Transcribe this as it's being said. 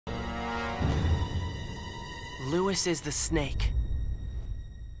Lewis is the snake.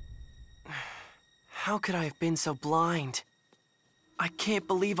 How could I have been so blind? I can't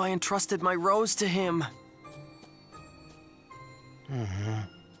believe I entrusted my rose to him.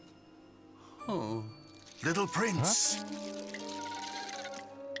 Oh. Little Prince.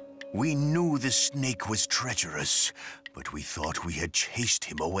 We knew the snake was treacherous, but we thought we had chased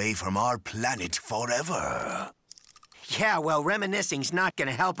him away from our planet forever. Yeah, well, reminiscing's not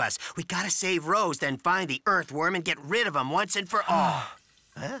gonna help us. We gotta save Rose, then find the earthworm and get rid of him once and for all.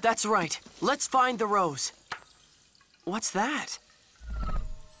 Huh? That's right. Let's find the rose. What's that?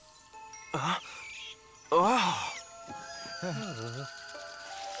 Oh.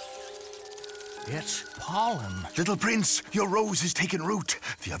 It's pollen. Little Prince, your rose has taken root.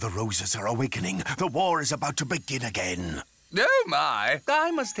 The other roses are awakening. The war is about to begin again. Oh, my.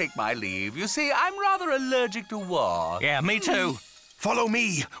 I must take my leave. You see, I'm rather allergic to war. Yeah, me too. Follow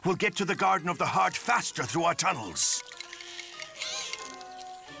me. We'll get to the Garden of the Heart faster through our tunnels.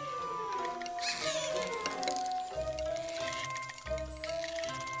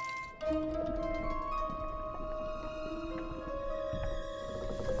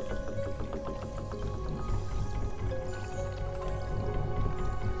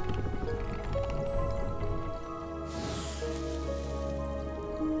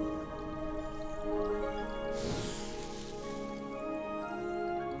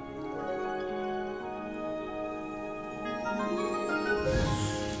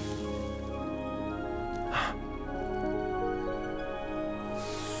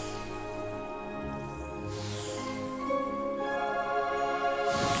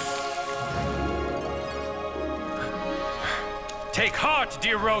 Take heart,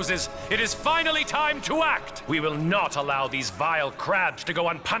 dear roses. It is finally time to act. We will not allow these vile crabs to go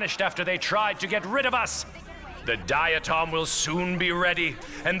unpunished after they tried to get rid of us. The diatom will soon be ready,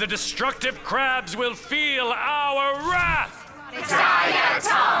 and the destructive crabs will feel our wrath.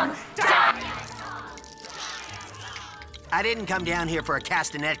 Diatom! I didn't come down here for a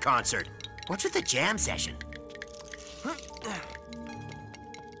castanet concert. What's with the jam session?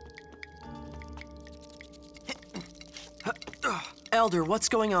 Elder, what's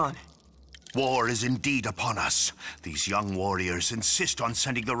going on? War is indeed upon us. These young warriors insist on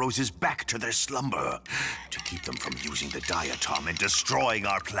sending the roses back to their slumber to keep them from using the diatom and destroying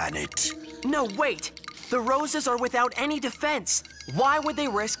our planet. No, wait! The roses are without any defense. Why would they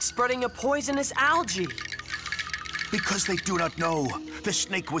risk spreading a poisonous algae? Because they do not know. The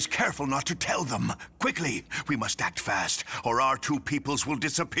snake was careful not to tell them. Quickly, we must act fast, or our two peoples will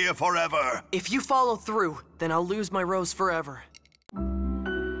disappear forever. If you follow through, then I'll lose my rose forever.